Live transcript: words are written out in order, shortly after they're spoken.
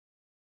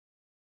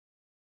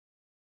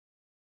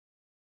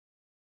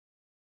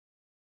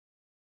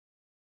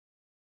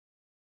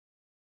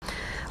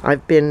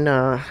I've been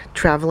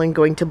traveling,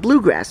 going to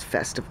bluegrass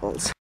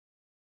festivals.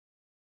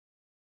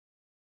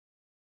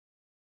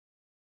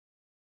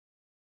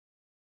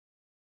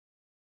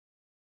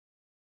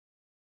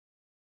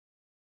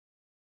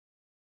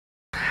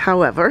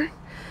 However,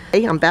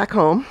 hey, I'm back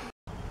home,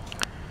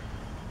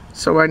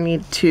 so I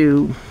need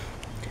to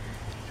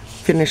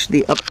finish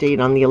the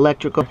update on the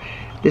electrical.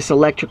 This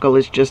electrical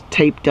is just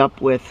taped up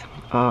with,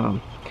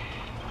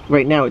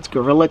 right now it's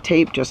Gorilla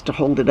Tape just to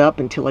hold it up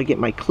until I get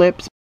my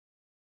clips.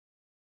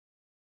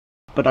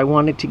 But I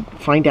wanted to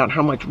find out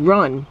how much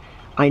run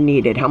I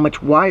needed, how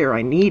much wire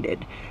I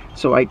needed.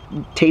 So I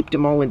taped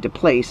them all into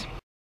place.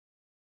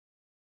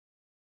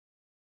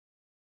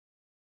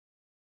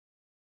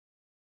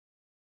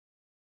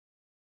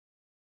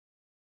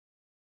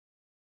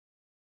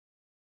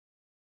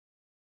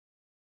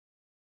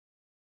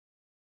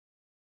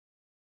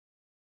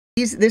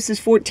 This is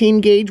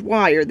 14 gauge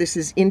wire. This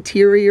is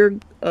interior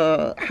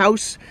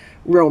house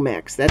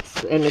Romex.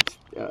 And it's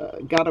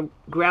got a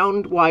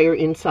ground wire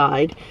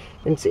inside.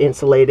 It's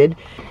insulated.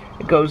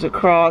 It goes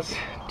across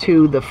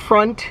to the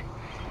front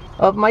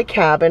of my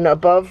cabin,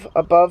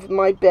 above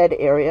my bed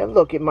area.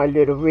 Look at my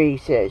little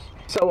recess.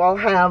 So I'll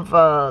have,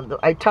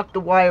 I tucked the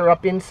wire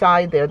up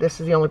inside there.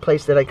 This is the only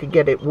place that I could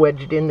get it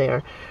wedged in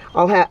there.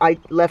 I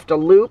left a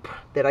loop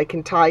that I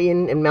can tie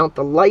in and mount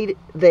the light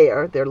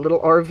there. They're little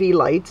RV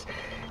lights.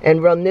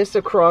 And run this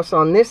across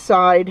on this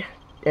side,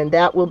 and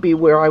that will be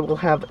where I will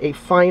have a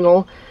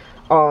final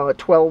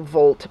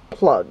 12-volt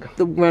plug.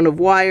 The run of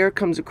wire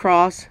comes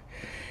across,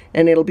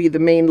 and it'll be the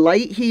main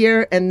light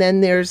here, and then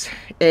there's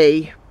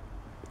a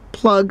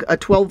plug, a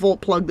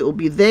 12-volt plug that will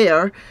be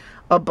there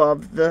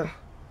above the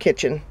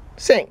kitchen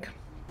sink,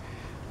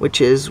 which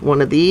is one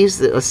of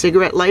these, a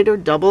cigarette lighter,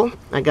 double.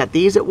 I got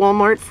these at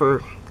Walmart for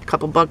a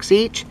couple bucks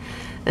each.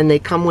 And they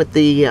come with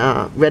the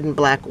red and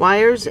black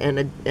wires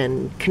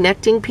and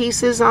connecting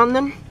pieces on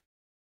them.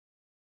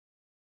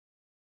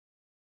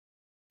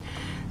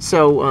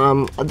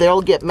 So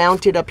they'll get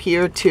mounted up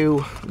here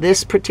to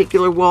this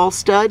particular wall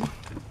stud.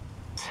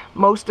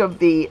 Most of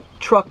the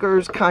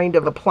truckers kind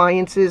of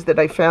appliances that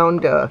I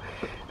found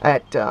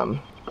at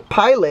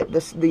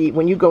Pilot,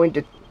 when you go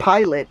into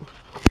Pilot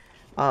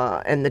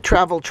and the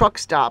travel truck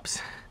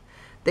stops,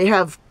 they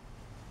have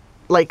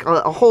like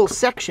a whole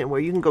section where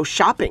you can go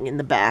shopping in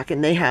the back,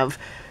 and they have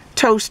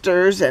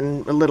toasters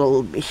and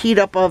little heat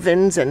up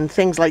ovens and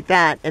things like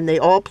that, and they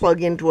all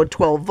plug into a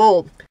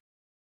 12-volt.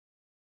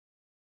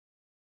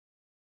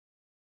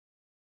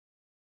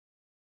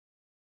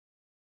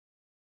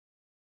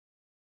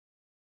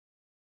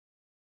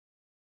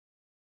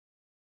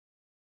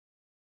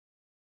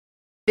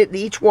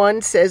 Each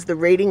one says the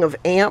rating of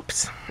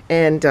amps,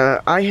 and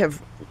I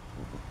have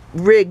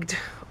rigged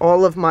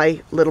all of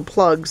my little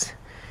plugs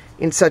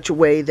in such a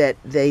way that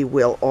they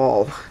will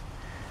all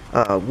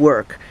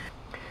work.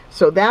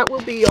 So that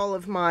will be all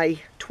of my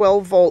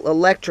 12-volt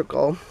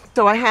electrical.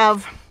 So I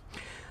have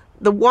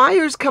the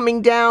wires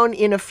coming down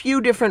in a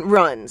few different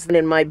runs, and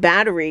then my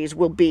batteries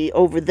will be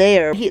over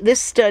there. This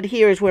stud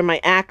here is where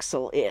my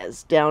axle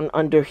is, down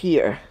under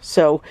here.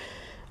 So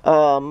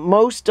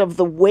most of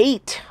the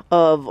weight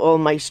of all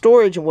my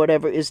storage and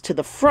whatever is to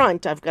the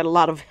front. I've got a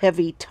lot of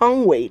heavy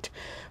tongue weight.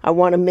 I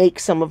want to make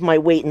some of my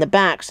weight in the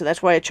back, so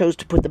that's why I chose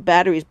to put the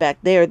batteries back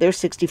there. They're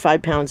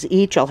 65 pounds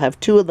each. I'll have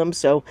 2 of them,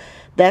 so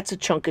that's a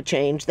chunk of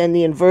change. Then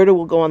the inverter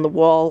will go on the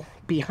wall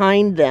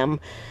behind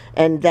them,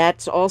 and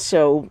that's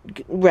also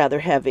rather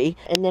heavy.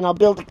 And then I'll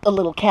build a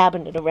little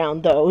cabinet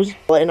around those,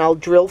 and I'll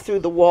drill through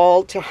the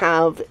wall to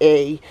have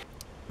a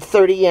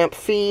 30 amp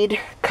feed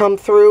come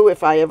through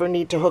if I ever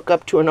need to hook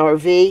up to an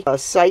RV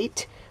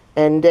site.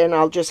 And then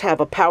I'll just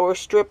have a power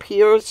strip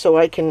here so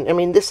I can, I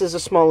mean, this is a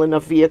small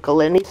enough vehicle.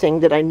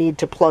 Anything that I need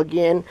to plug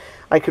in,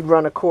 I could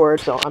run a cord.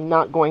 So I'm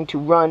not going to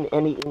run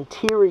any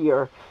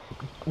interior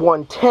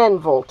 110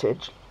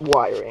 voltage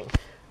wiring.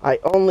 I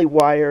only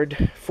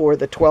wired for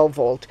the 12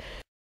 volt.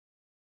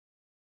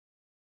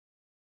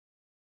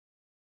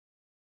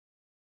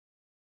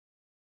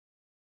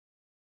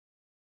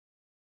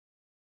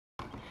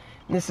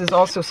 This is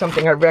also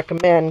something I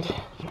recommend.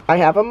 I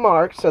have them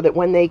marked so that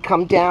when they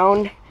come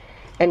down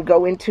and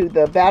go into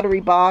the battery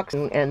box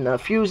and the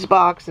fuse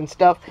box and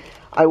stuff,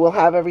 I will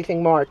have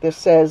everything marked. This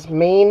says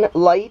main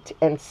light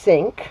and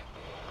sink.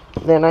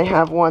 Then I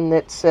have one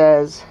that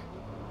says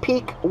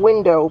peak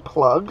window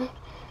plug.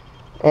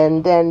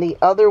 And then the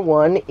other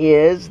one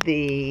is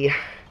the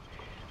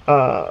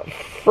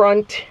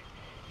front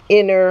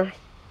inner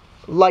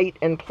light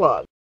and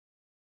plug.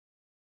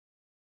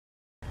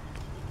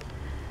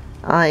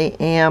 I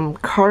am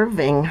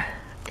carving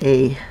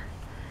a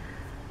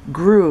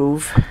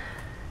groove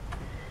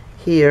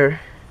here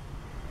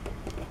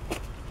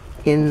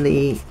in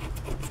the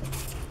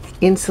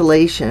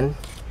insulation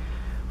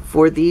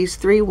for these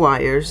 3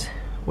 wires,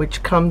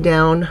 which come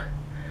down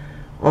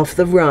off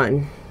the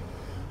run.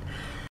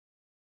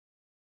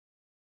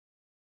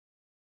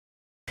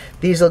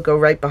 These will go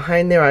right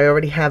behind there. I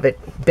already have it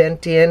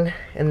bent in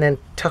and then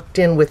tucked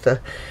in with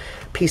a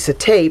piece of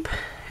tape,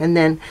 and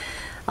then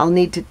I'll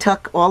need to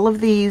tuck all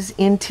of these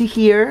into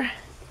here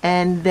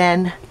and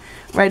then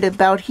right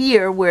about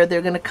here where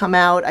they're going to come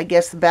out, I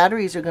guess the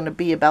batteries are going to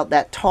be about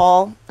that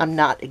tall. I'm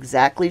not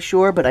exactly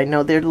sure, but I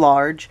know they're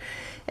large,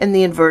 and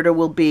the inverter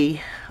will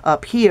be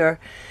up here,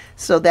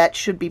 so that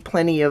should be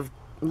plenty of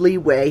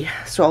leeway.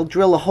 So I'll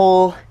drill a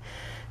hole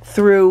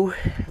through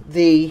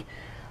the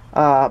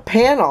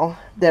panel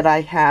that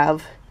I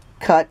have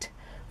cut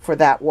for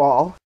that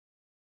wall,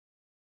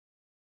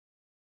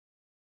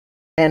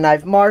 and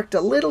I've marked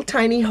a little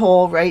tiny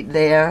hole right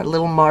there, a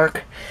little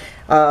mark,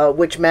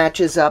 which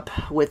matches up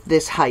with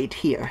this height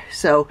here.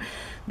 So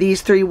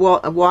these three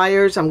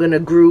wires I'm going to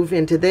groove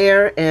into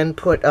there and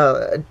put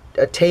a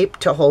tape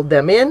to hold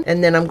them in,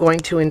 and then I'm going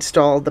to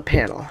install the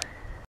panel.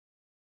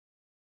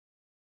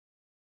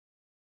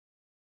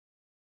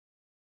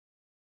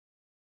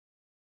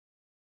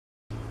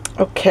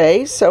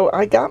 Okay, so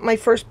I got my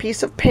first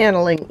piece of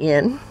paneling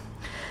in,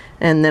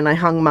 and then I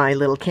hung my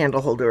little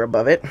candle holder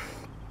above it.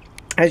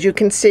 As you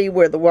can see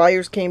where the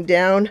wires came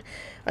down,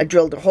 I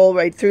drilled a hole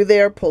right through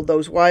there, pulled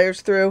those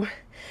wires through.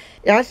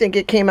 I think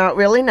it came out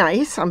really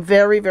nice. I'm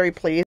very, very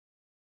pleased.